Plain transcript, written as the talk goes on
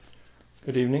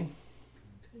Good evening.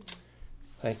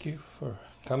 Thank you for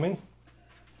coming.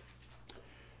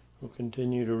 We'll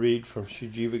continue to read from Sri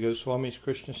Jiva Goswami's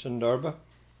Krishna Sandarbha.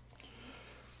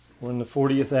 We're in the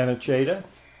 40th Anucheta.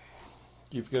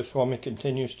 Jiva Goswami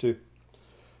continues to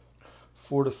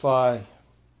fortify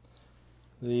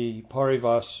the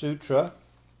Parivas Sutra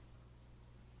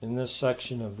in this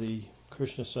section of the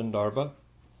Krishna Sandarbha.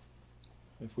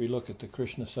 If we look at the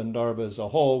Krishna Sandarbha as a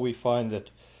whole, we find that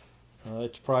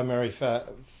its primary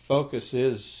focus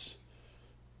is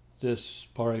this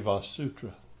Parivas Sutra.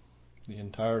 The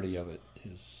entirety of it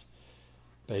is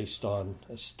based on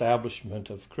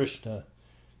establishment of Krishna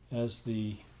as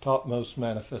the topmost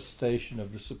manifestation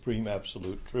of the Supreme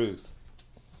Absolute Truth.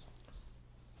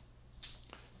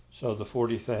 So the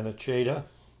 40th Anucheta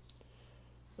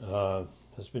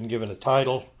has been given a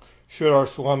title, Sridhar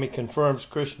Swami confirms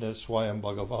Krishna as Swayam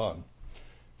Bhagavan.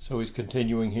 So he's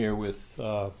continuing here with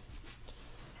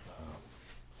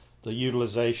the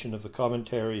utilization of the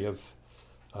commentary of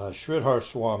Sridhar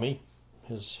Swami,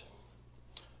 his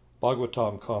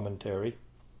Bhagavatam commentary,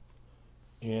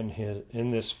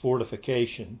 in this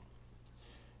fortification.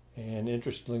 And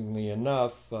interestingly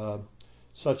enough,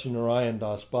 Satyanarayan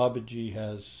Das Babaji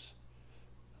has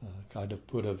kind of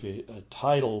put a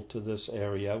title to this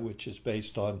area, which is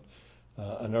based on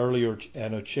an earlier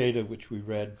Anucheta which we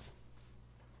read,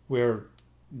 where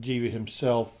Jiva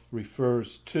himself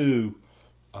refers to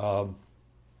a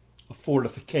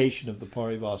fortification of the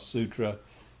Parivas Sutra,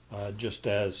 just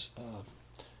as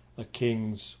a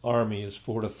king's army is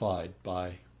fortified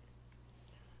by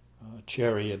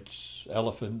chariots,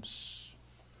 elephants,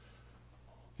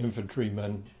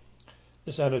 infantrymen.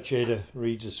 This Anucheta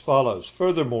reads as follows.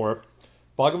 Furthermore,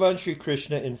 Bhagavan Sri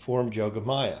Krishna informed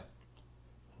Yogamaya.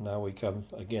 Now we come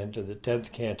again to the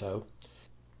 10th canto.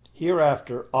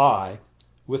 Hereafter I,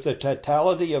 with the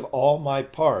totality of all my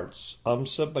parts,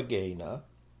 Amsa Bhagena,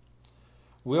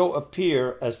 will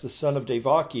appear as the son of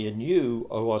Devaki, and you,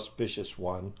 O auspicious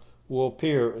one, will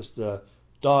appear as the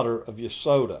daughter of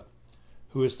Yasoda,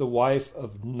 who is the wife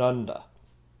of Nanda.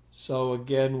 So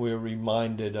again we're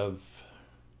reminded of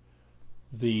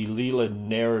the Leela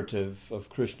narrative of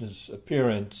Krishna's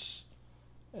appearance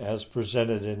as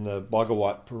presented in the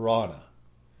Bhagavat Purana.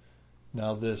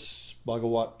 Now this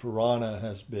Bhagavat Purana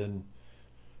has been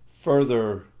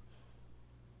further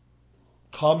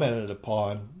commented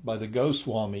upon by the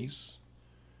Goswamis,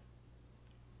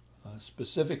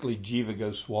 specifically Jiva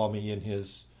Goswami in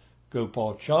his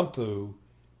Gopal Champu,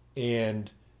 and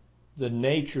the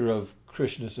nature of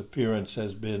Krishna's appearance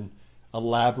has been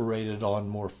elaborated on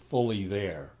more fully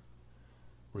there,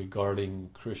 regarding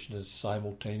Krishna's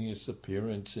simultaneous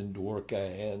appearance in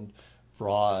Dwarka and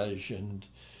Vraj, and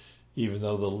even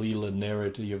though the Leela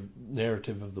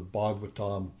narrative of the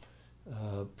Bhagavatam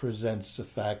presents the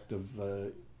fact of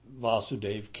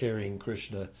Vasudeva carrying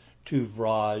Krishna to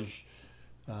Vraj,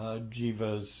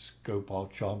 Jiva's Gopal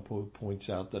Champu points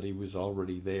out that he was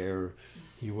already there.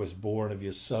 He was born of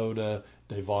Yasoda.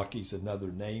 Devaki's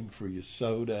another name for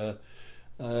Yasoda.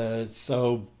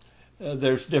 So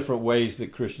there's different ways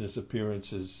that Krishna's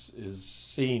appearance is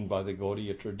seen by the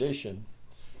Gaudiya tradition,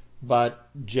 but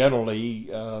generally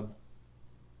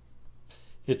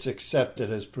it's accepted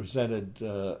as presented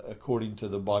according to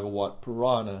the Bhagavat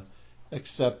Purana,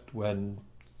 except when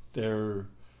there's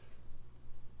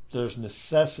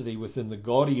necessity within the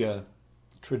Gaudiya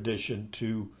tradition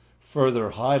to further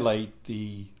highlight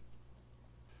the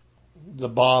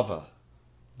bhava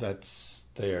that's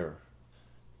there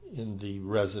in the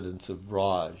residence of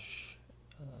Vraj.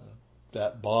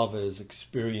 That bhava is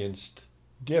experienced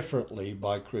differently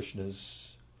by Krishna's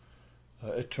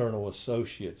eternal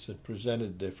associates and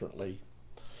presented differently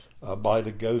by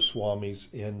the Goswamis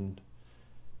in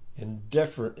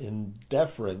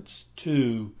deference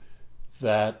to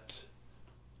that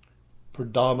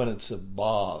predominance of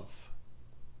bhav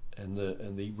and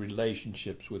the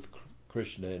relationships with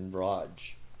Krishna and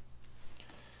Vraj.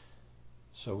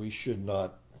 So we should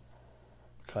not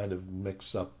kind of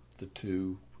mix up the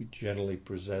two. We generally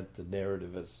present the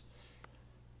narrative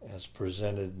as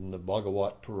presented in the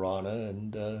Bhagavat Purana,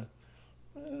 and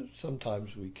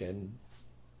sometimes we can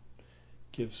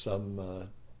give some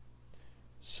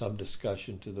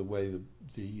discussion to the way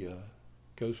the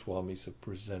Goswamis have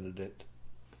presented it,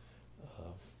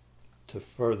 to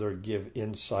further give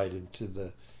insight into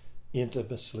the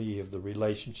intimacy of the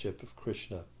relationship of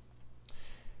Krishna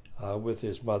with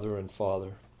his mother and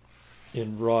father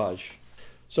in Vraj.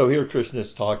 So here Krishna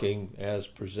is talking as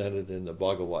presented in the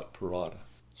Bhagavat Purana.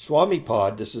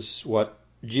 Swamipad, this is what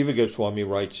Jiva Goswami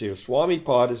writes here.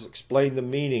 Swamipad has explained the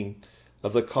meaning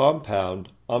of the compound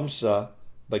Amsa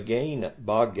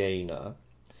Bhagena,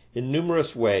 in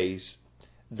numerous ways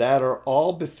that are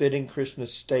all befitting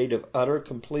Krishna's state of utter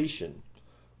completion,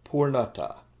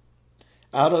 Purnata.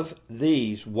 Out of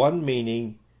these, one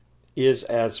meaning is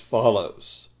as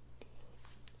follows.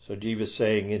 So Jiva is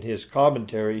saying in his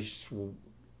commentary,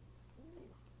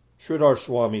 Sridhar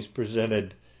Swami's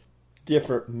presented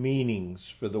different meanings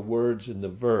for the words in the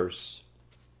verse.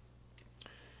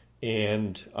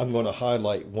 And I'm going to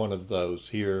highlight one of those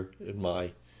here in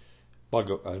my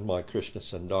Krishna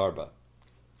Sandarbha.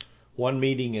 One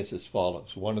meaning is as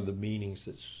follows. One of the meanings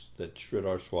that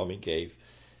Sridhar Swami gave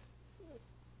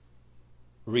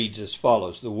reads as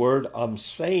follows. The word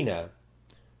Amsena,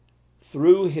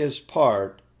 through his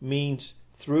part, means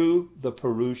through the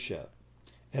Purusha.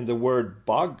 And the word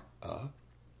Bhaga,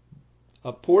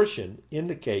 a portion,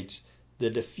 indicates the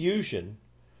diffusion,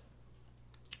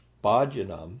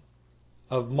 Bhajanam,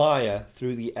 of Maya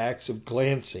through the acts of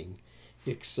glancing,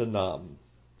 Iksanam.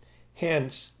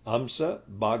 Hence, Amsa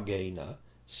Bhagena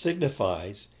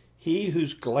signifies he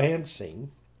whose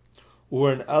glancing,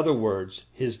 or in other words,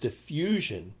 his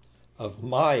diffusion of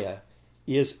Maya,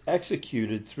 is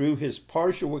executed through his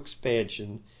partial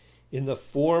expansion in the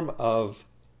form of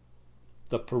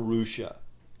the Purusha,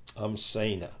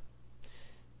 Amsena.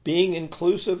 Being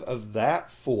inclusive of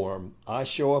that form, I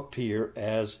shall appear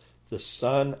as the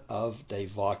son of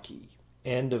Devaki.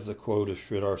 End of the quote of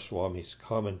Sridhar Swami's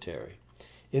commentary.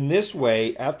 In this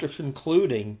way, after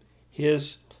concluding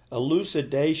his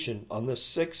elucidation on the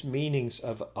 6 meanings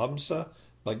of Amsa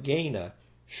Bhagena,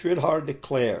 Sridhar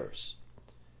declares,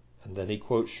 and then he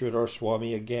quotes Sridhar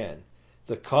Swami again,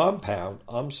 the compound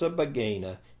Amsa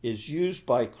Bhagena is used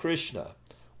by Krishna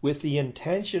with the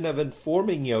intention of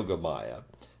informing Yogamaya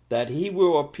that he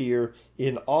will appear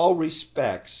in all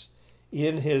respects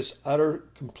in his utterly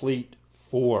complete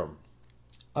form,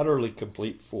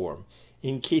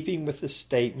 in keeping with the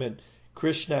statement,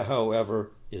 Krishna,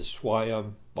 however, is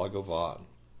Swayam Bhagavan.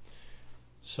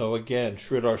 So again,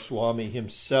 Sridhar Swami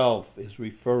himself is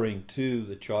referring to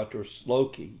the Chatur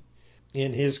Sloki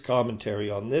in his commentary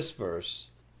on this verse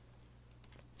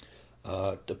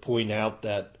to point out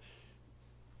that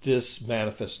this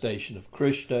manifestation of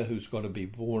Krishna, who's going to be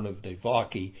born of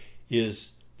Devaki,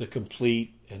 is the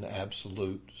complete and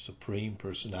absolute supreme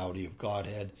personality of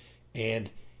Godhead. And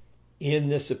in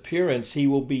this appearance, he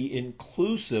will be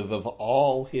inclusive of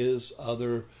all his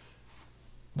other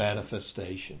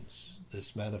manifestations.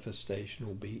 This manifestation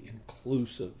will be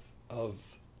inclusive of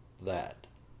that.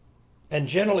 And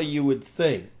generally you would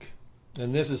think,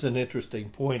 and this is an interesting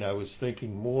point, I was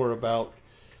thinking more about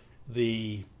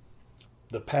the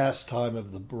pastime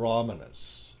of the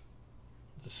Brahmanas,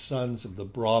 the sons of the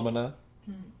Brahmana,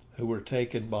 who were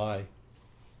taken by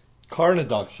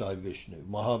Karnadakshai Vishnu,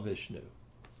 Mahavishnu,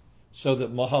 so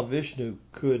that Mahavishnu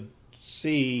could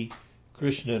see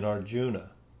Krishna and Arjuna.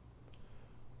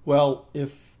 Well,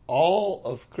 if all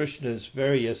of Krishna's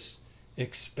various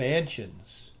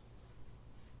expansions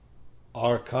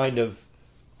are kind of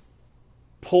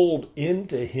pulled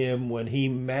into him when he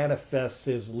manifests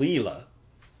his Leela,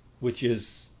 which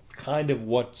is kind of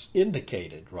what's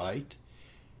indicated, right?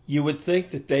 You would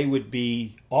think that they would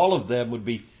be, all of them would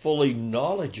be fully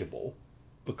knowledgeable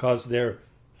because they're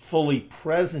fully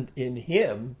present in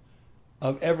him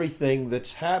of everything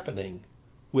that's happening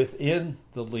within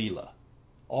the Leela,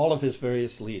 all of his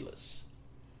various Leelas.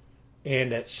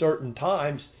 And at certain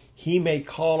times, he may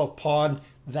call upon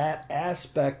that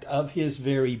aspect of his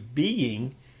very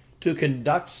being to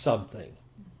conduct something.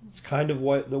 It's kind of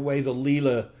the way the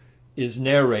Leela is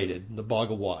narrated in the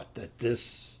Bhagavat, that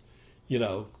this,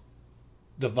 the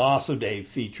Vasudeva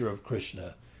feature of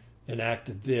Krishna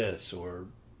enacted this, or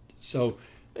so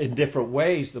in different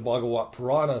ways the Bhagavat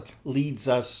Purana leads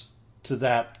us to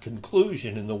that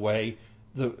conclusion in the way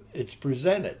that it's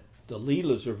presented. The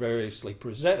Leelas are variously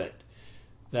presented,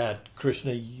 that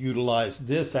Krishna utilized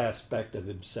this aspect of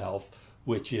himself,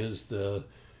 which is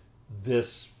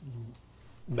this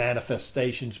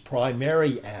manifestation's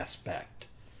primary aspect.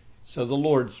 So the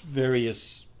Lord's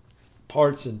various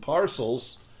parts and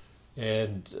parcels,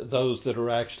 and those that are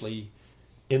actually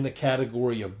in the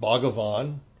category of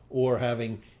Bhagavan, or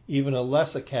having even a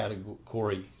lesser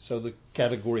category. So the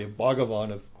category of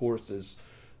Bhagavan, of course, is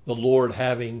the Lord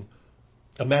having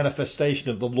a manifestation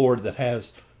of the Lord that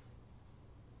has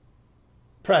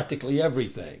practically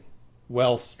everything: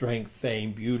 wealth, strength,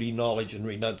 fame, beauty, knowledge, and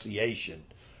renunciation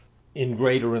in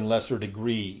greater and lesser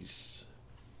degrees.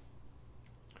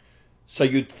 So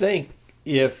you'd think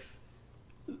if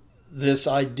this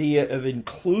idea of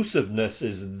inclusiveness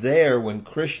is there when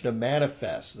Krishna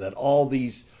manifests, that all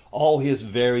his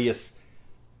various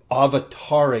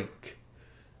avataric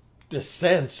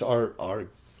descents are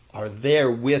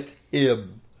there with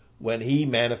him when he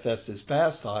manifests his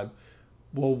pastime.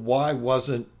 Well, why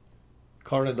wasn't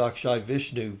Karnadakshai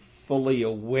Vishnu fully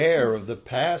aware of the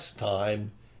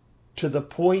pastime to the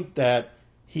point that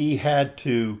he had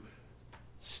to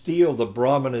steal the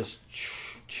Brahmana's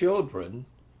children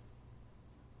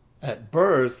at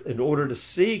birth in order to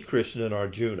see Krishna and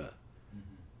Arjuna?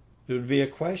 It would be a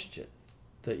question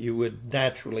that you would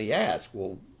naturally ask.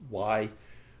 Well, why?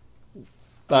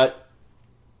 But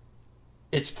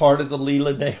it's part of the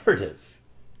Leela narrative.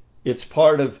 It's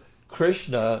part of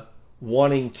Krishna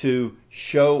wanting to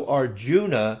show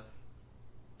Arjuna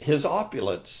his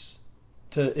opulence,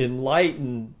 to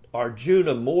enlighten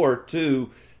Arjuna more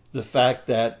to the fact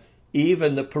that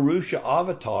even the Purusha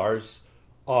avatars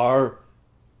are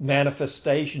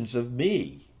manifestations of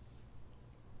me.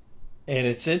 And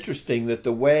it's interesting that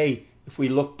the way, if we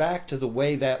look back to the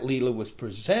way that Leela was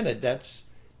presented,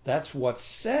 that's what's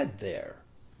said there.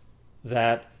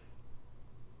 That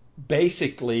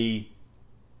basically,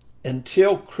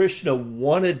 until Krishna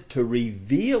wanted to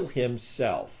reveal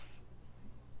himself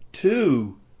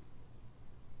to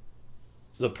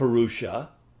the Purusha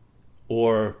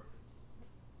or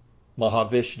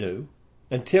Mahavishnu,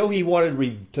 until he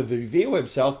wanted to reveal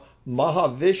himself,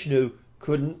 Mahavishnu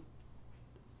couldn't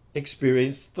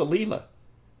experience the Leela.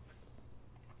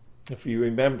 If you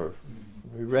remember,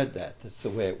 we read that. That's the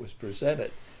way it was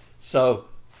presented. So,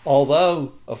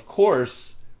 although, of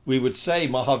course, we would say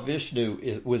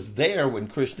Mahavishnu was there when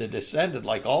Krishna descended,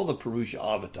 like all the Purusha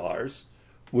avatars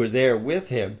were there with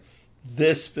him,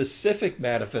 this specific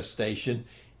manifestation,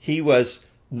 he was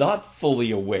not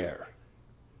fully aware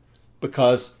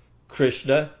because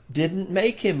Krishna didn't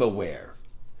make him aware.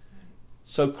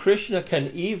 So Krishna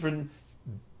can even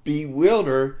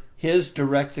bewilder his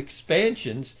direct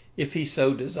expansions if he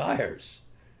so desires,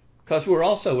 because we're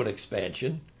also an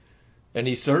expansion, and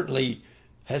he certainly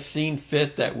has seen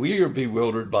fit that we are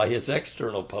bewildered by his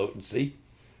external potency.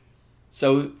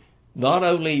 So not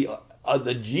only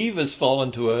the jivas fall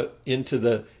into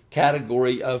the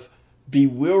category of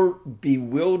bewilderable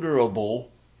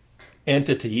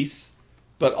entities,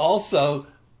 but also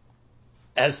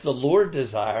as the Lord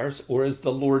desires, or as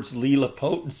the Lord's Leela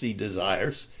potency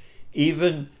desires,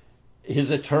 even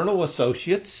his eternal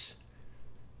associates,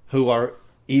 who are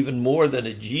even more than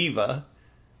a jiva.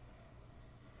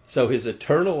 So his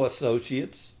eternal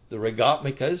associates, the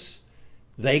Ragatmikas,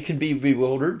 they can be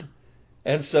bewildered,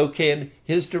 and so can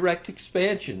his direct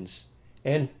expansions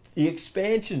and the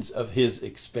expansions of his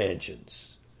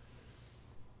expansions.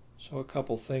 So a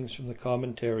couple things from the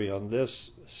commentary on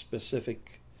this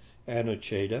specific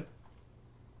Anucheda.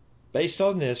 Based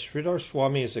on this, Sridhar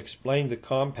Swami has explained the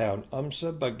compound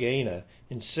Amsa Bhagena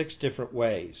in 6 different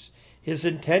ways. His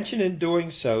intention in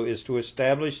doing so is to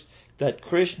establish that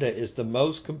Krishna is the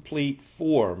most complete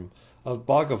form of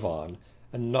Bhagavan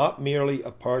and not merely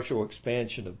a partial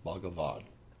expansion of Bhagavan.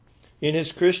 In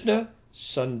his Krama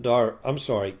Sandarbha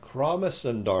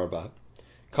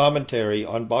commentary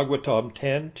on Bhagavatam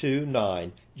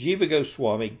 10.2.9, Jiva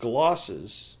Goswami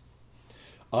glosses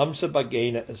Amsa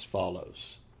Bhagena as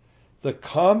follows. The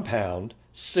compound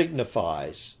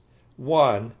signifies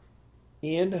one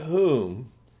in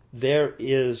whom there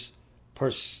is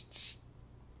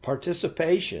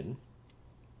participation,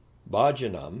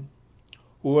 bhajanam,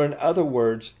 or in other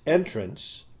words,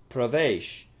 entrance,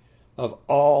 pravesh, of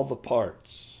all the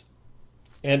parts.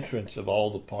 Entrance of all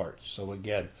the parts. So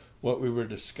again, what we were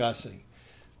discussing.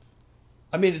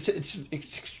 I mean, it's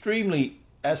extremely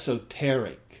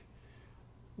esoteric.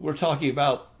 We're talking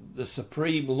about the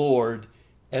Supreme Lord,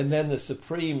 and then the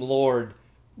Supreme Lord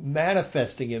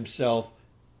manifesting himself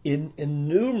in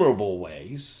innumerable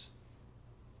ways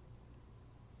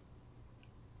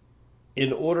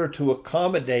in order to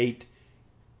accommodate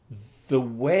the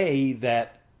way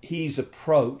that he's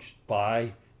approached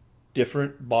by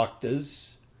different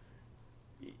bhaktas,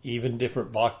 even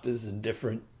different bhaktas in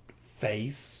different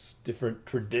faiths, different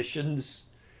traditions.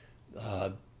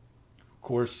 Of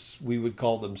course, we would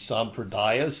call them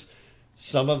sampradayas.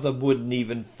 Some of them wouldn't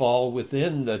even fall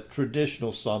within the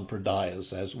traditional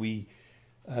sampradayas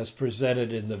as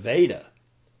presented in the Veda.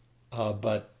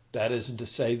 But that isn't to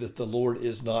say that the Lord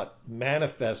is not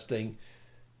manifesting,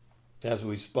 as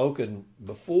we've spoken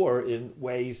before, in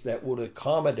ways that would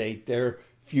accommodate their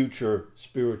future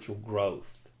spiritual growth.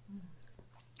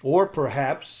 Or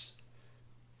perhaps,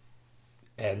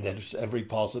 and there's every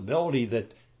possibility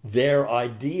that their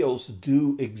ideals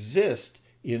do exist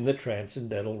in the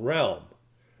transcendental realm,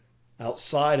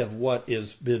 outside of what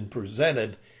has been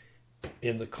presented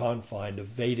in the confine of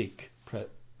Vedic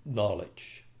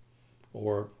knowledge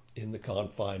or in the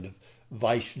confine of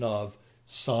Vaishnav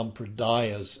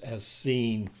Sampradayas as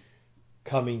seen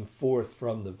coming forth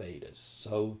from the Vedas.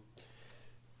 So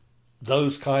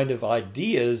those kind of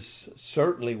ideas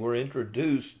certainly were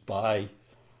introduced by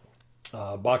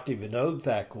Bhaktivinoda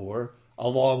Thakur,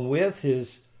 along with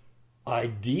his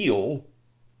ideal,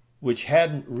 which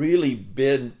hadn't really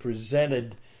been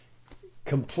presented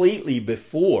completely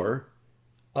before,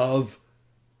 of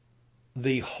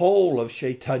the whole of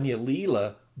Chaitanya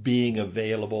Leela being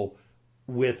available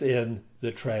within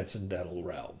the transcendental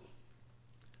realm.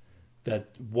 That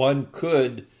one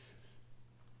could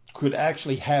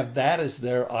actually have that as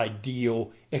their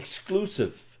ideal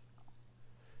exclusive.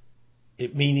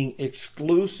 It meaning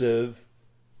exclusive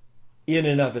in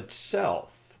and of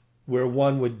itself, where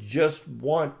one would just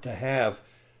want to have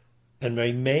and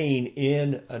remain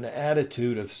in an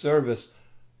attitude of service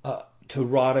to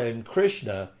Radha and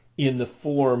Krishna in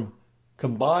the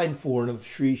combined form of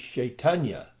Sri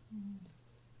Chaitanya.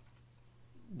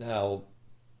 Now,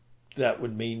 that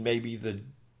would mean maybe the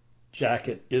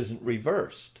jacket isn't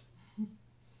reversed,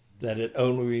 that it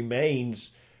only remains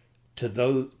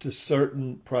to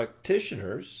certain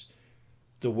practitioners.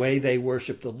 The way they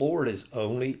worship the Lord is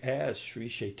only as Sri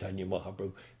Chaitanya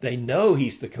Mahaprabhu. They know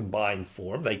he's the combined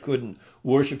form. They couldn't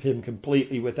worship him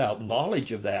completely without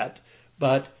knowledge of that,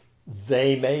 but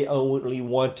they may only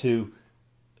want to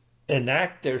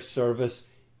enact their service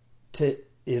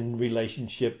in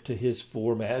relationship to his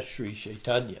form as Sri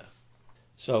Chaitanya.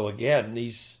 So again,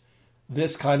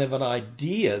 this kind of an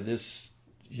idea, this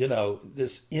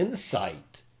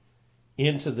insight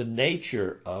into the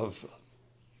nature of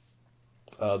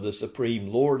the Supreme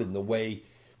Lord and the way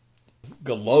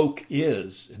Golok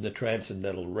is in the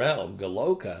transcendental realm,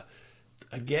 Goloka,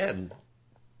 again,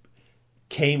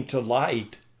 came to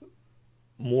light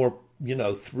more,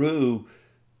 through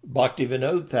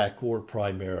Bhaktivinoda Thakur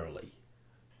primarily.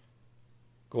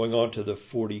 Going on to the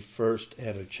 41st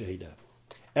Anucheda.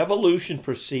 Evolution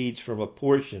proceeds from a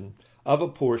portion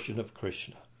of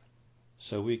Krishna.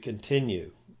 So we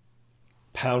continue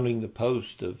pounding the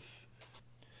post of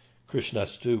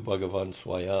Krishnastu Bhagavan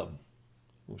Swayam.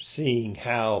 We're seeing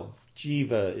how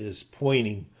Jiva is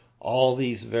pointing all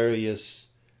these various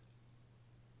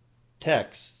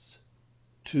texts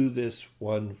to this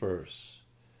one verse,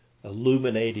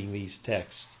 illuminating these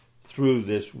texts through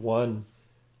this one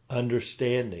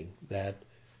understanding that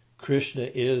Krishna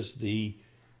is the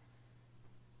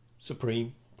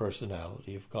Supreme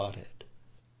Personality of Godhead.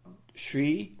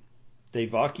 Sri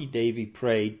Devaki Devi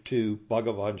prayed to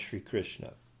Bhagavan Sri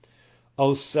Krishna,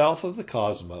 O Self of the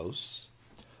Cosmos,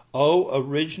 O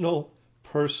Original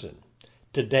Person,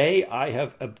 today I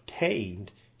have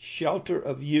obtained shelter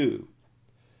of you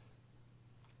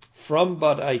from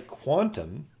but a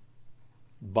quantum,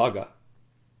 Bhaga,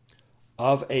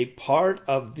 of a part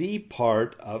of the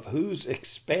part of whose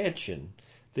expansion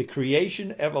the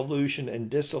creation, evolution, and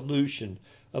dissolution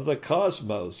of the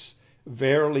cosmos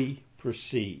verily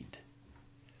proceed.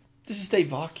 This is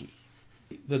Devaki.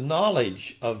 The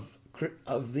knowledge of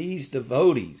these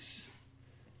devotees,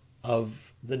 of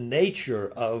the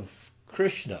nature of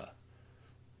Krishna,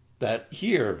 that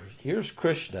here's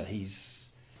Krishna,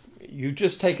 you've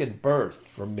just taken birth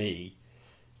from me,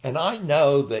 and I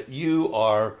know that you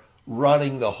are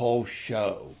running the whole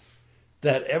show,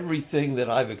 that everything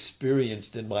that I've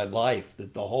experienced in my life,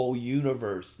 that the whole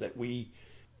universe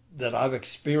that I've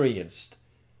experienced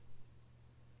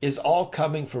is all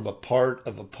coming from a part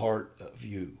of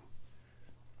you.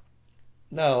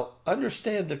 Now,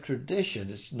 understand the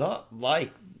tradition. It's not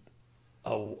like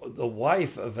the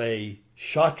wife of a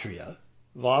Kshatriya,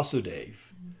 Vasudeva.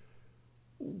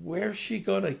 Where's she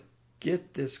going to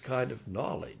get this kind of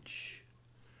knowledge?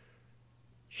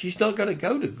 She's not going to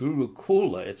go to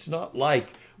Gurukula. It's not like,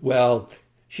 well,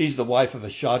 she's the wife of a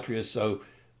Kshatriya, so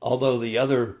although the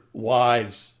other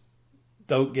wives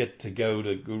don't get to go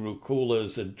to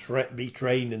Gurukulas and be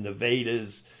trained in the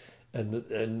Vedas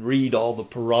and read all the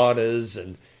Puranas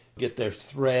and get their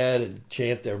thread and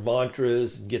chant their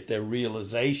mantras and get their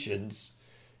realizations,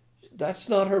 that's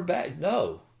not her bag.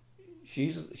 No,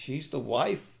 she's the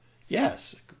wife.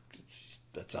 Yes,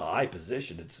 that's a high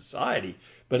position in society,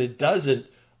 but it doesn't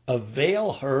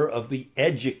avail her of the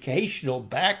educational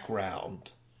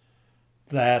background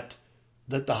that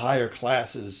the higher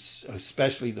classes,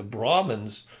 especially the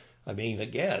Brahmins, I mean,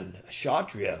 again, a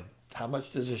Kshatriya, how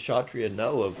much does a Kshatriya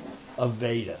know of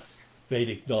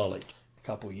Vedic knowledge? A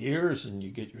couple of years and you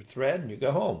get your thread and you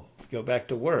go home, you go back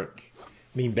to work.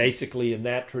 I mean, basically in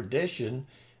that tradition,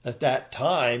 at that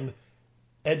time,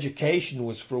 education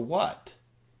was for what?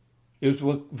 It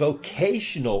was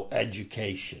vocational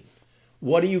education.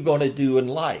 What are you going to do in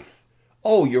life?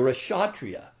 Oh, you're a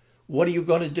Kshatriya. What are you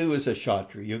going to do as a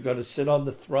Kshatriya? You're going to sit on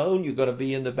the throne? You're going to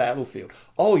be in the battlefield.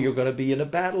 Oh, you're going to be in a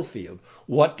battlefield.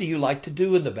 What do you like to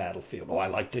do in the battlefield? Oh, I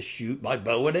like to shoot my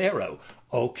bow and arrow.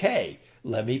 Okay,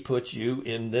 let me put you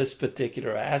in this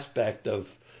particular aspect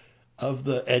of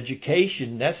the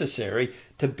education necessary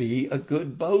to be a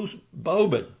good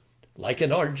bowman, like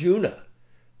an Arjuna.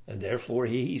 And therefore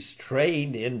he's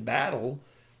trained in battle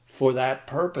for that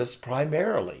purpose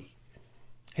primarily.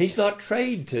 He's not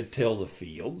trained to till the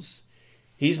fields.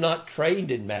 He's not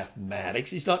trained in mathematics.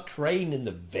 He's not trained in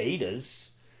the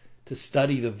Vedas to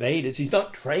study the Vedas. He's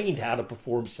not trained how to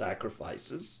perform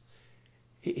sacrifices.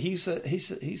 He's a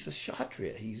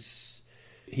Kshatriya.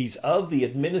 He's of the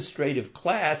administrative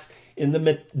class in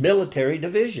the military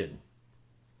division.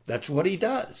 That's what he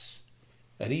does.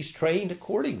 And he's trained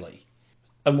accordingly.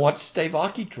 And what's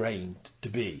Devaki trained to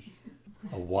be?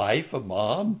 A wife, a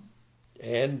mom,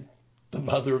 and the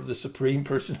mother of the Supreme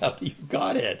Personality of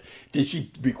Godhead. Did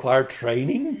she require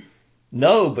training?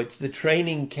 No, but the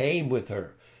training came with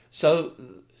her. So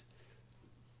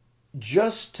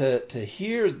just to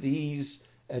hear these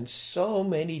and so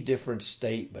many different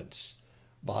statements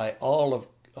by all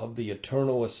of the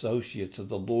eternal associates of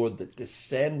the Lord that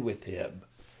descend with him,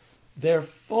 they're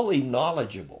fully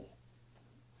knowledgeable.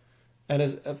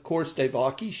 And of course,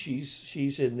 Devaki,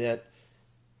 she's in that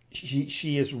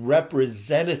she is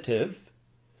representative.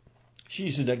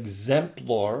 She's an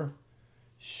exemplar.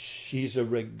 She's a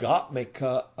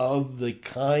regatmika of the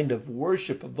kind of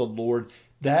worship of the Lord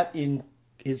that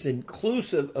is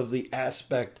inclusive of the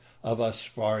aspect of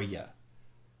Asvarya.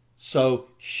 So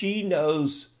she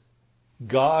knows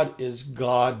God is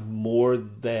God more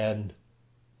than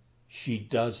she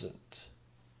doesn't.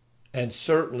 And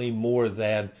certainly more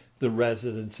than the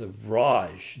residents of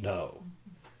Raj know.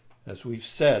 As we've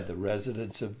said, the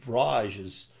residents of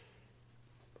Raj's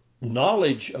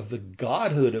knowledge of the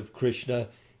godhood of Krishna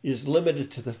is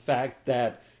limited to the fact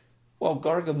that, well,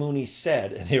 Garga Muni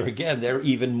said, and here again, they're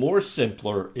even more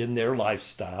simpler in their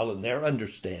lifestyle and their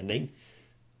understanding,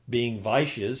 being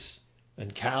Vaishyas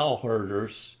and cow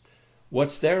herders.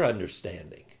 What's their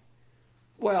understanding?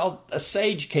 Well, a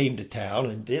sage came to town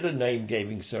and did a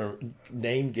name-giving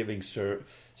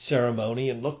ceremony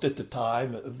and looked at the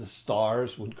time of the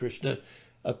stars when Krishna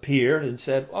appeared and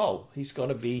said, oh, he's going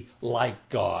to be like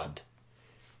God.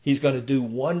 He's going to do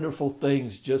wonderful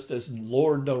things just as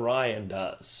Lord Narayan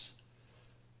does.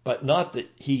 But not that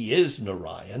he is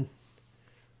Narayan.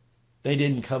 They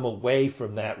didn't come away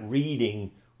from that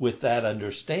reading with that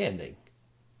understanding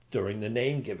during the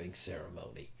name-giving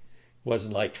ceremony. It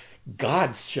wasn't like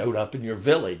God showed up in your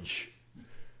village.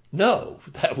 No,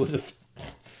 that would have...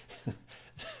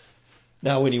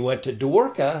 Now, when he went to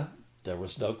Dwarka, there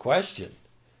was no question.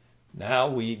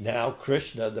 Now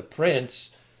Krishna, the prince,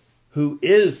 who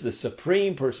is the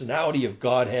Supreme Personality of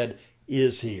Godhead,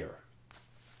 is here.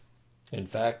 In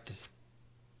fact,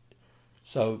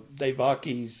 so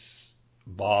Devaki's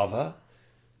bhava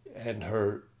and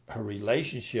her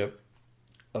relationship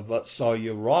of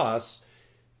Vatsalya Ras,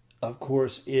 of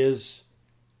course, is,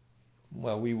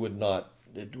 well,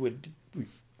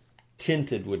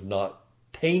 tainted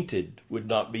would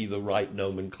not be the right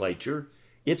nomenclature.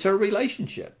 It's her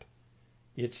relationship.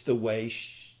 It's the way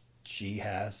she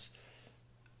has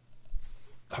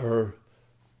her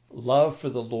love for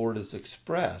the Lord is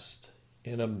expressed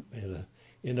in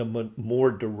a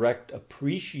more direct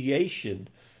appreciation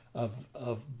of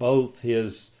both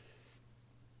his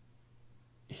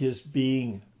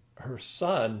being her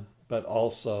son, but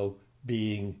also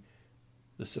being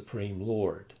the Supreme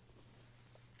Lord.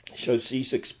 So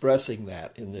she's expressing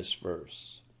that in this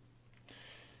verse.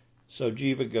 So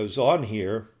Jiva goes on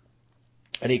here,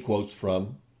 and he quotes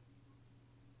from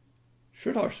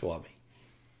Sridhar Swami.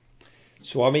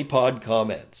 Swami Pad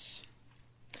comments,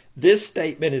 this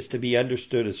statement is to be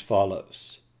understood as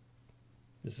follows.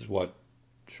 This is what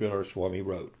Sridhar Swami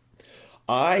wrote.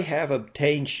 I have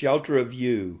obtained shelter of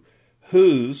you,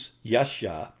 whose,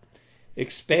 Yasha,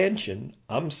 expansion,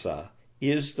 Amsa,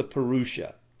 is the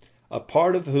Purusha, a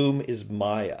part of whom is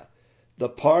Maya, the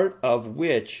part of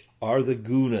which are the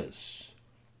Gunas.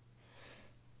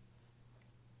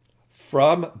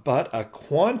 From but a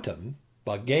quantum,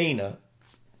 Bhagena,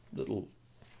 little,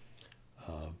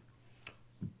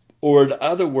 or in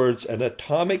other words, an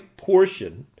atomic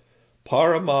portion,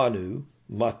 Paramanu,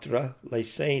 Matra,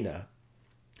 Lesena,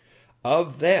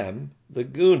 of them, the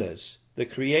Gunas, the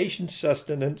creation,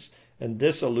 sustenance, and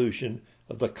dissolution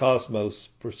of the cosmos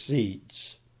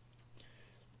proceeds.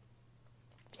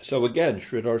 So again,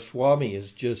 Sridhar Swami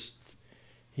is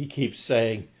he keeps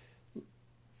saying,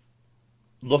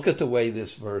 look at the way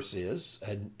this verse is,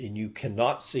 and you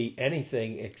cannot see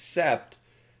anything except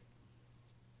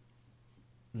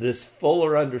this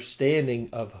fuller understanding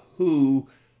of who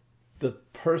the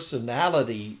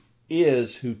personality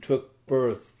is who took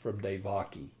birth from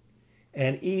Devaki.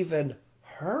 And even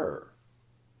her,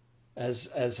 as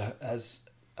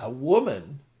a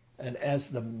woman and as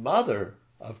the mother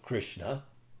of Krishna,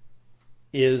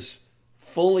 is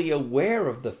fully aware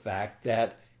of the fact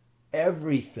that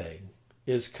everything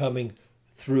is coming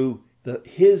through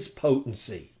his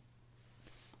potency.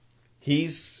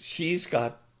 She's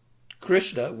got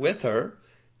Krishna with her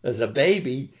as a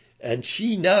baby, and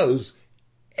she knows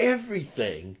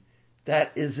everything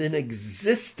that is in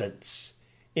existence,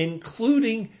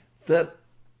 including the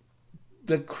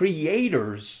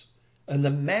creators and the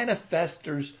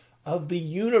manifestors of the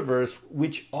universe,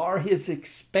 which are his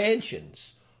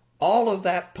expansions. All of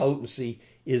that potency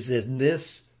is in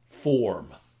this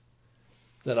form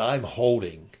that I'm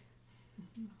holding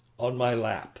on my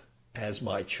lap as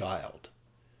my child.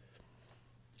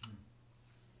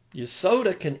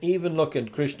 Yasoda can even look in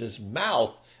Krishna's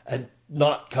mouth and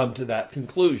not come to that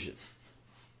conclusion.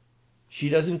 She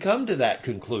doesn't come to that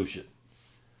conclusion.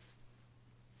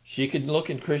 She can look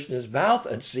in Krishna's mouth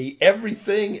and see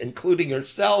everything, including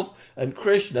herself and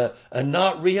Krishna, and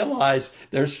not realize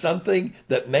there's something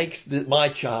that makes my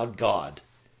child God.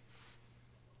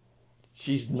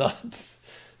 She's not.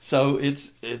 So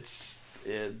this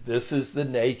is the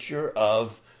nature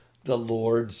of the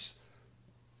Lord's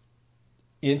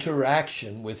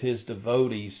interaction with his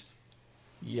devotees.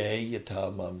 Ye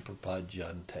yatamam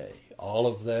prapajante. All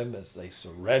of them, as they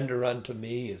surrender unto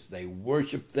me, as they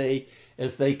worship thee,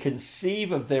 as they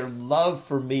conceive of their love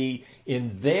for me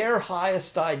in their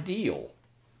highest ideal,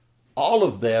 all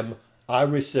of them I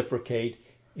reciprocate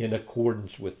in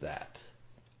accordance with that.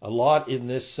 A lot in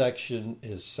this section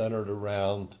is centered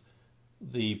around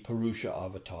the Purusha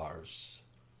avatars.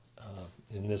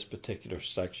 In this particular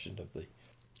section of the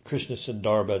Krishna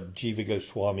Sandarbha, Jiva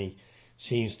Goswami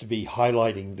seems to be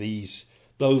highlighting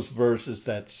those verses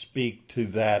that speak to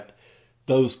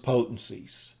those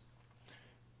potencies.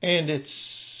 And it's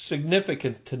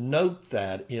significant to note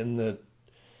that in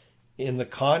the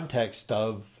context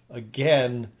of,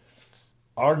 again,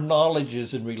 our knowledge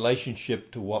is in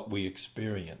relationship to what we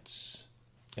experience.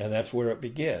 And that's where it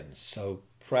begins. So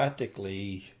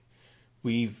practically,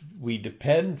 we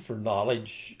depend for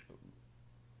knowledge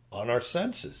on our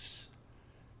senses.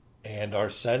 And our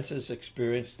senses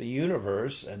experience the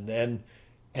universe, and then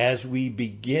as we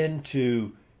begin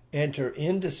to enter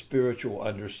into spiritual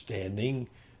understanding,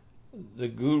 the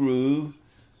guru,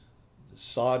 the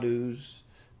sadhus,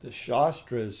 the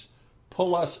shastras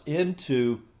pull us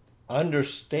into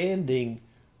understanding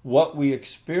what we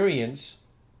experience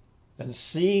and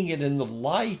seeing it in the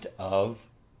light of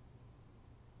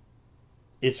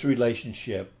its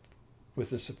relationship with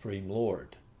the Supreme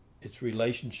Lord, its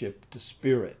relationship to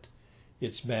spirit,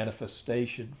 its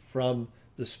manifestation from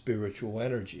the spiritual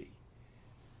energy.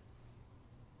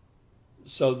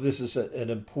 So this is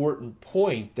an important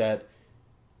point, that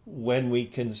when we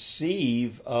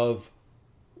conceive of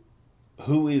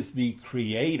who is the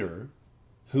creator,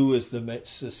 who is the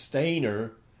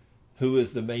sustainer, who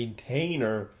is the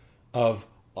maintainer of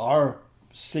our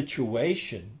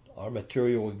situation, our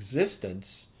material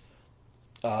existence,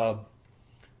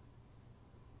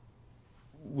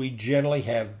 we generally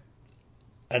have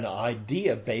an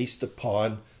idea based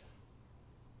upon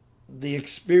the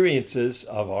experiences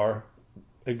of our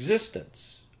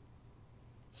existence.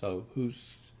 So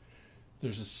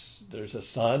there's a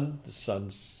sun, the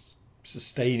sun's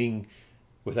sustaining.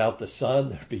 Without the sun,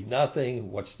 there'd be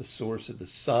nothing. What's the source of the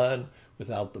sun?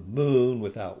 Without the moon,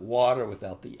 without water,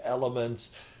 without the elements,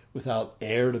 without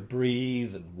air to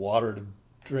breathe and water to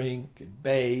drink and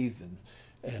bathe,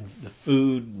 and the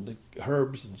food and the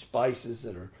herbs and spices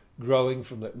that are growing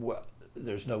from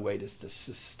there's no way to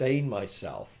sustain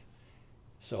myself.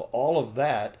 So all of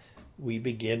that we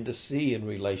begin to see in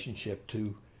relationship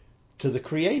to the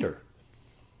Creator.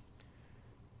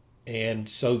 And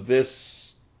so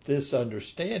this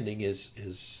understanding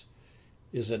is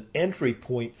an entry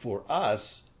point for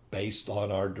us based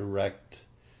on our direct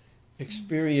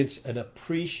experience and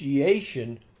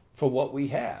appreciation for what we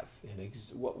have.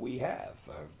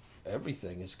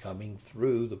 Everything is coming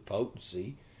through the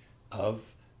potency of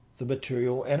the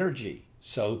material energy.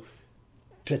 So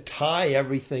to tie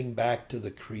everything back to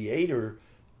the creator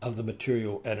of the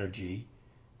material energy,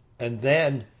 and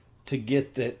then to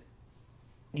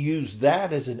use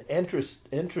that as an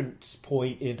entrance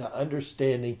point into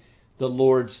understanding the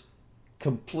Lord's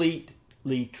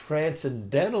completely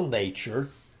transcendental nature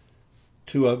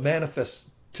to a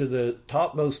to the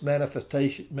topmost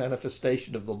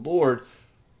manifestation of the Lord,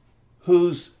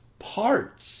 whose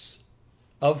parts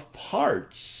of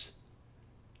parts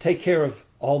take care of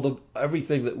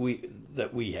everything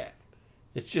that we have.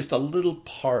 It's just a little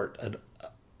part, an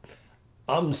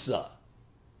amsa,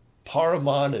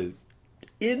 paramanu,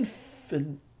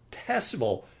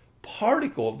 infinitesimal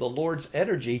particle of the Lord's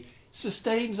energy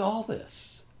sustains all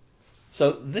this.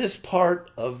 So this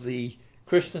part of the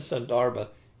Krishna Sandarbha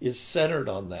is centered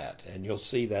on that, and you'll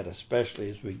see that especially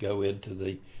as we go into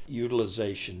the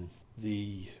utilization,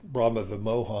 the Brahma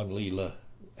Vimohan Leela,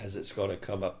 as it's going to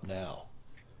come up now.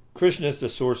 Krishna is the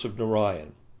source of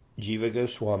Narayan. Jiva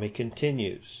Goswami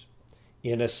continues,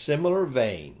 in a similar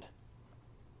vein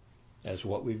as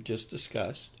what we've just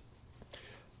discussed,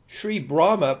 Sri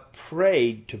Brahma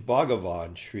prayed to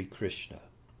Bhagavan Sri Krishna,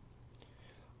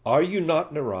 "Are you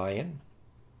not Narayan,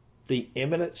 the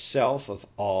immanent self of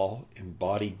all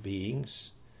embodied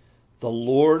beings, the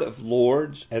Lord of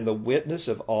lords and the witness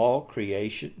of all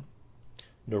creation?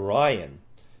 Narayan,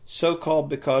 so called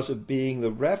because of being the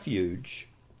refuge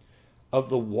of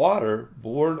the water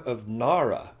born of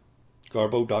Nara,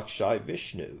 Garbhodakshai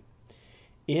Vishnu,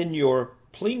 in your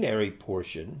plenary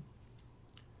portion,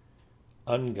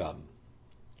 Angam.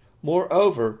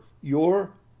 Moreover,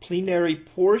 your plenary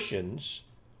portions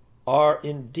are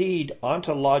indeed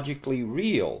ontologically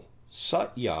real,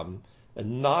 Satyam,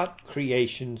 and not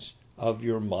creations of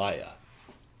your Maya."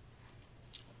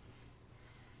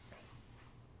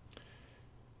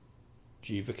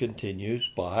 Jiva continues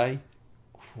by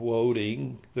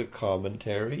quoting the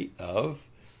commentary of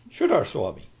Sridhar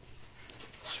Swami.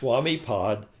 Swami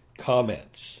Pad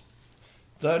comments,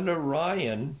 "The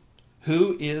Narayan,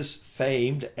 who is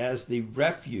famed as the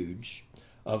refuge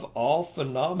of all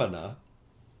phenomena,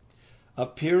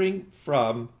 appearing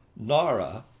from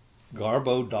Nara,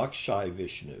 Garbhodakshai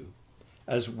Vishnu,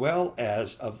 as well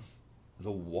as of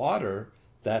the water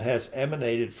that has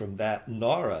emanated from that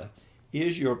Nara,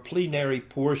 is your plenary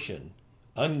portion,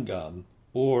 Angam,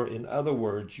 or in other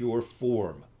words, your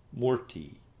form,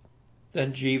 Murti."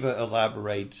 Then Jiva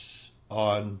elaborates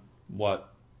on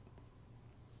what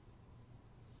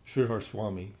Sridhar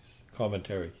Swami's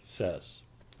commentary says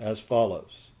as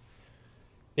follows.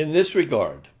 In this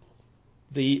regard,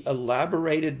 the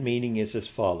elaborated meaning is as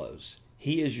follows.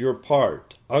 He is your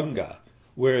part, Anga,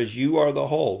 whereas you are the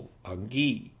whole,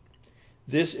 Angi.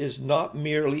 This is not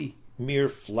mere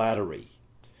flattery,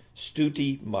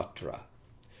 stuti matra,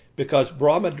 because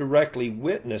Brahma directly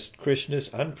witnessed Krishna's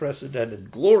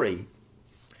unprecedented glory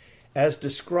as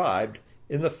described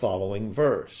in the following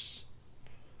verse.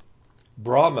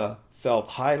 Brahma felt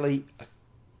highly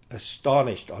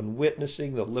astonished on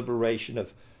witnessing the liberation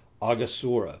of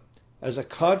Aghasura as a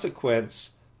consequence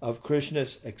of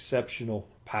Krishna's exceptional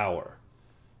power.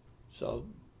 So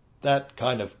that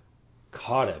kind of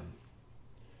caught him.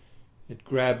 It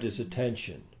grabbed his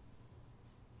attention.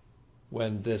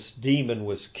 When this demon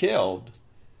was killed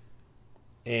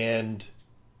and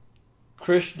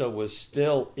Krishna was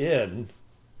still in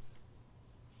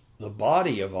the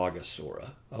body of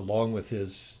Aghasura, along with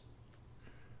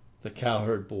the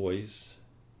cowherd boys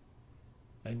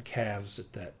and calves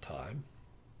at that time,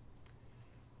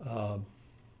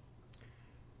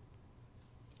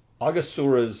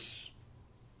 Aghasura's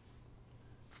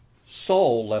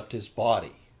soul left his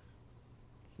body.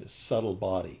 His subtle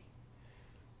body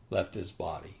left his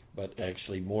body. But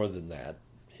actually more than that,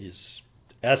 his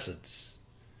essence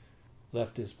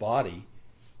left his body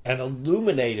and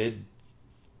illuminated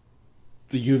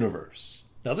the universe.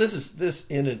 Now this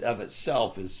in and of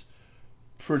itself is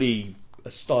pretty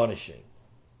astonishing.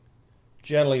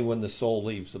 Generally when the soul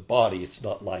leaves the body, it's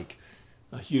not like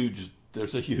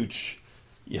there's a huge,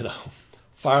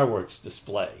 fireworks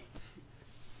display.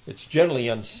 It's generally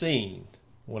unseen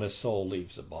when a soul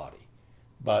leaves a body.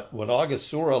 But when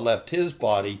Aghasura left his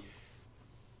body,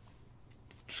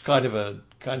 it's kind of a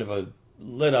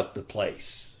lit up the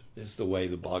place, is the way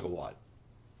the Bhagavat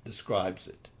describes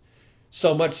it.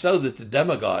 So much so that the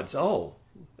demigods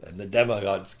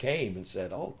came and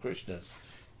said, "Oh, Krishna's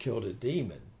killed a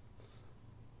demon."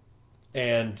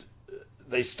 And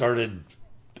they started,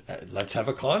 "Let's have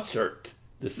a concert.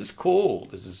 This is cool.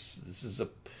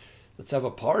 Let's have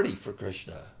a party for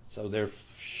Krishna." So they're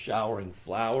showering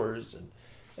flowers and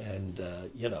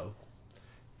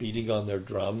beating on their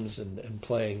drums and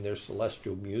playing their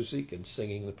celestial music and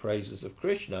singing the praises of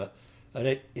Krishna, and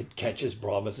it catches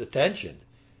Brahma's attention.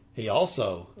 He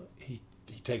also he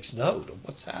takes note of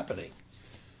what's happening.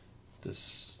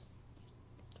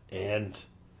 And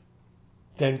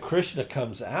then Krishna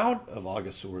comes out of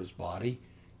Aghasura's body,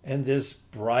 and this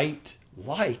bright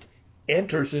light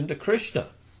enters into Krishna.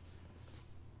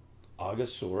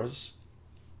 Agasaurus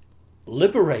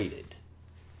liberated.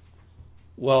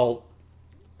 Well,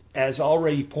 as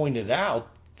already pointed out,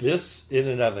 this in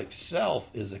and of itself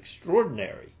is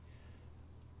extraordinary.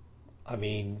 I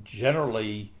mean,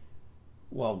 generally,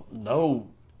 well, no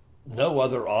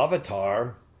other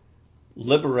avatar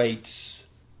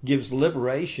gives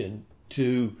liberation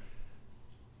to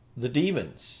the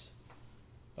demons.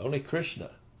 Only Krishna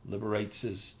liberates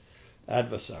his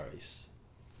adversaries.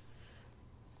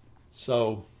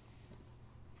 So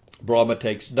Brahma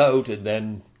takes note, and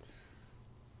then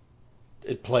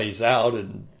it plays out,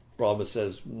 and Brahma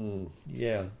says,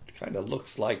 yeah, it kind of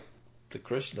looks like the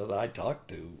Krishna that I talked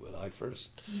to when I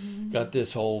first got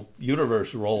this whole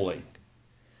universe rolling.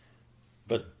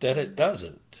 But then it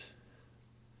doesn't.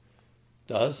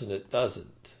 Does and it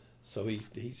doesn't. So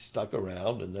he stuck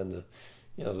around, and then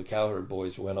the cowherd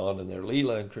boys went on in their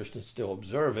Leela, and Krishna's still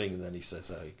observing, and then he says,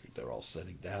 hey, they're all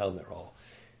sitting down, they're all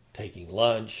taking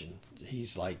lunch, and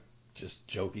he's like just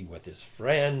joking with his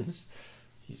friends.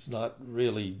 He's not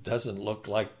really, doesn't look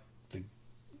like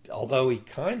although he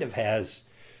kind of has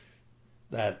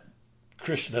that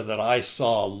Krishna that I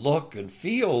saw look and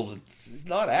feel. He's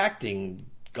not acting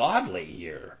godly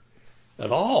here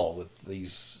at all with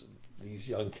these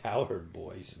young cowherd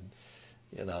boys.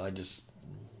 And I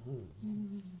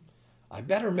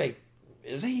better make.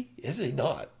 Is he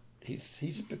not?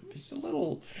 He's a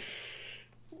little.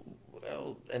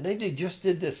 Well, and then he just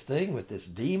did this thing with this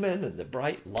demon and the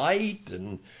bright light,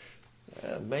 and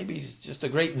maybe he's just a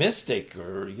great mystic,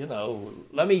 or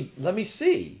let me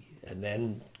see. And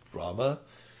then Brahma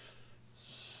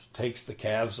takes the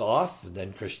calves off, and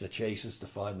then Krishna chases to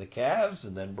find the calves,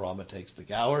 and then Brahma takes the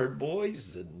cowherd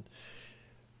boys, and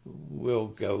we'll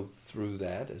go through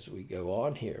that as we go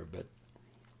on here. But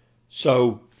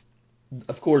so,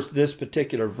 of course, this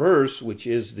particular verse, which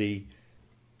is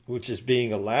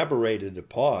being elaborated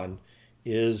upon,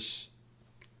 is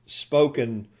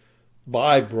spoken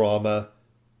by Brahma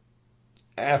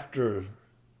at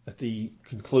the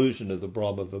conclusion of the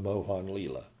Brahma Vimohan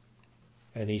Leela.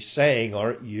 And he's saying,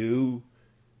 aren't you?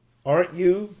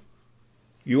 You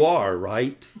are,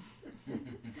 right?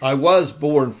 I was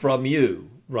born from you,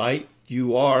 right?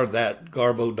 You are that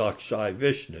Garbhodakshai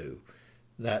Vishnu,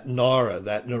 that Nara,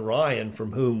 that Narayan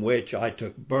from which I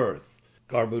took birth.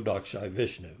 Garbhodakshai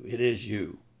Vishnu. It is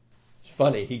you. It's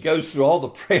funny. He goes through all the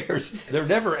prayers. They're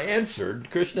never answered.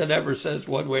 Krishna never says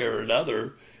one way or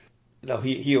another.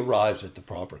 He arrives at the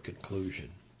proper conclusion.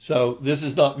 So this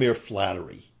is not mere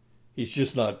flattery. He's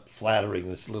just not flattering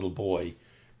this little boy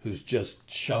who's just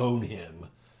shown him,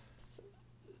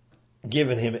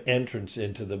 given him entrance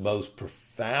into the most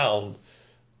profound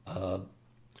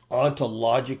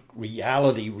ontologic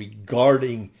reality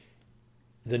regarding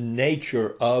the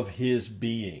nature of his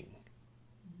being,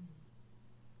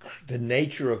 the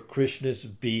nature of Krishna's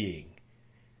being,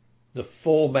 the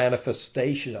full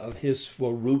manifestation of his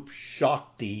Swarup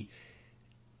Shakti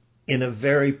in a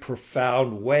very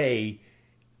profound way.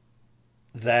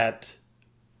 That,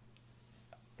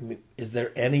 is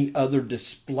there any other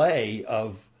display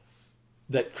of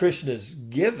that Krishna's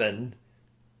given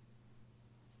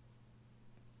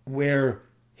where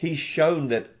he's shown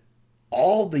that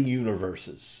all the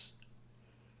universes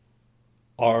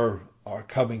are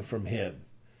coming from him.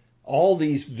 All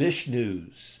these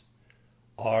Vishnus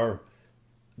are,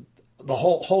 the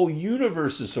whole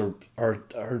universes are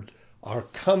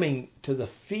coming to the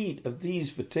feet of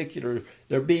these particular,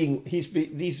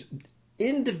 these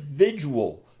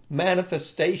individual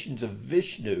manifestations of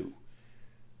Vishnu,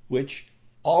 which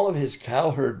all of his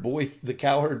cowherd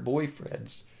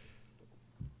boyfriends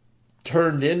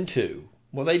turned into.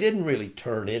 Well, they didn't really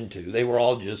turn into. They were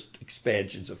all just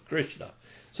expansions of Krishna.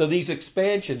 So these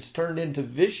expansions turned into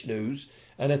Vishnus,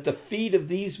 and at the feet of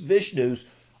these Vishnus,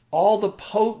 all the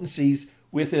potencies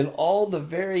within all the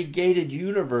variegated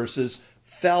universes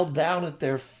fell down at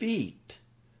their feet.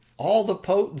 All the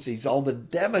potencies, all the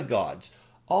demigods,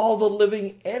 all the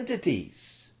living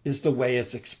entities is the way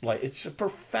it's explained. It's a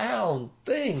profound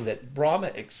thing that Brahma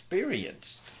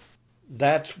experienced.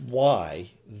 That's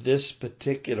why this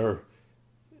particular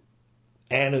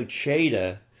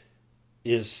Anucheta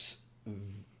is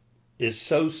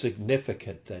so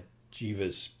significant that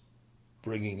Jiva's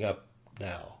bringing up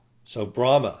now. So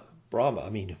Brahma,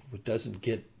 it doesn't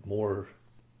get more.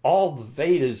 All the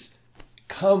Vedas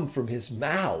come from his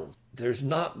mouth. There's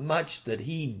not much that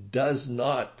he does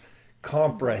not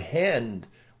comprehend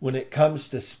when it comes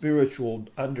to spiritual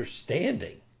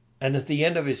understanding. And at the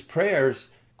end of his prayers,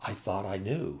 I thought I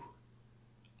knew.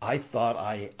 I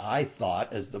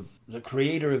thought as the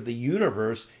creator of the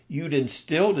universe, you'd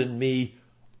instilled in me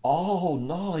all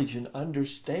knowledge and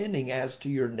understanding as to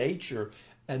your nature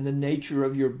and the nature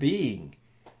of your being.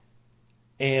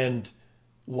 And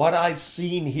what I've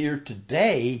seen here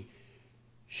today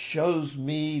shows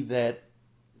me that,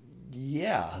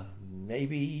 yeah,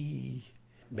 maybe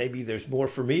there's more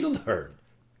for me to learn,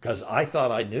 because I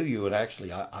thought I knew you, and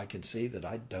actually I can see that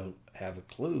I don't have a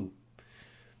clue.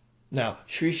 Now,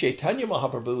 Sri Chaitanya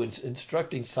Mahaprabhu,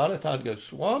 instructing Sanatana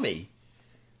Goswami,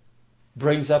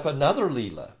 brings up another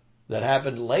Leela that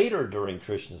happened later during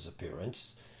Krishna's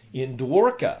appearance in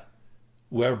Dwarka,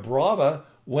 where Brahma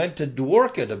went to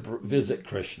Dwarka to visit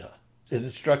Krishna. In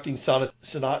instructing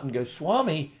Sanatana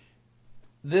Goswami,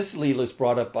 this Leela is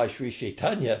brought up by Sri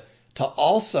Chaitanya to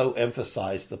also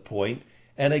emphasize the point.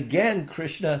 And again,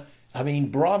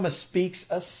 Brahma speaks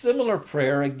a similar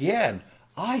prayer again.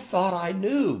 I thought I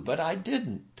knew, but I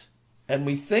didn't. And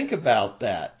we think about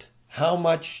that. How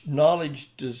much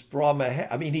knowledge does Brahma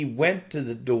have? He went to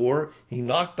the door, he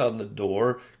knocked on the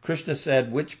door. Krishna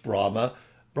said, which Brahma?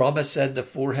 Brahma said, the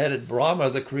four-headed Brahma,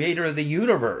 the creator of the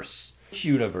universe. Which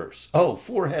universe? Oh,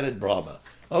 four-headed Brahma.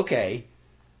 Okay.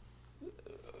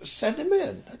 Send him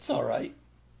in. That's all right.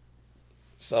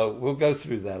 So we'll go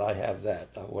through that. I have that.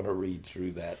 I want to read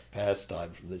through that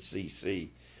pastime from the CC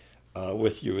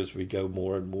with you as we go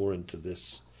more and more into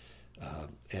this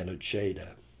Anucheta.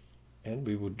 And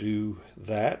we will do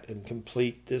that and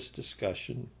complete this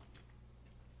discussion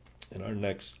in our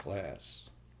next class.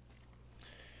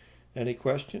 Any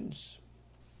questions?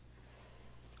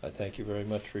 I thank you very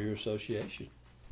much for your association.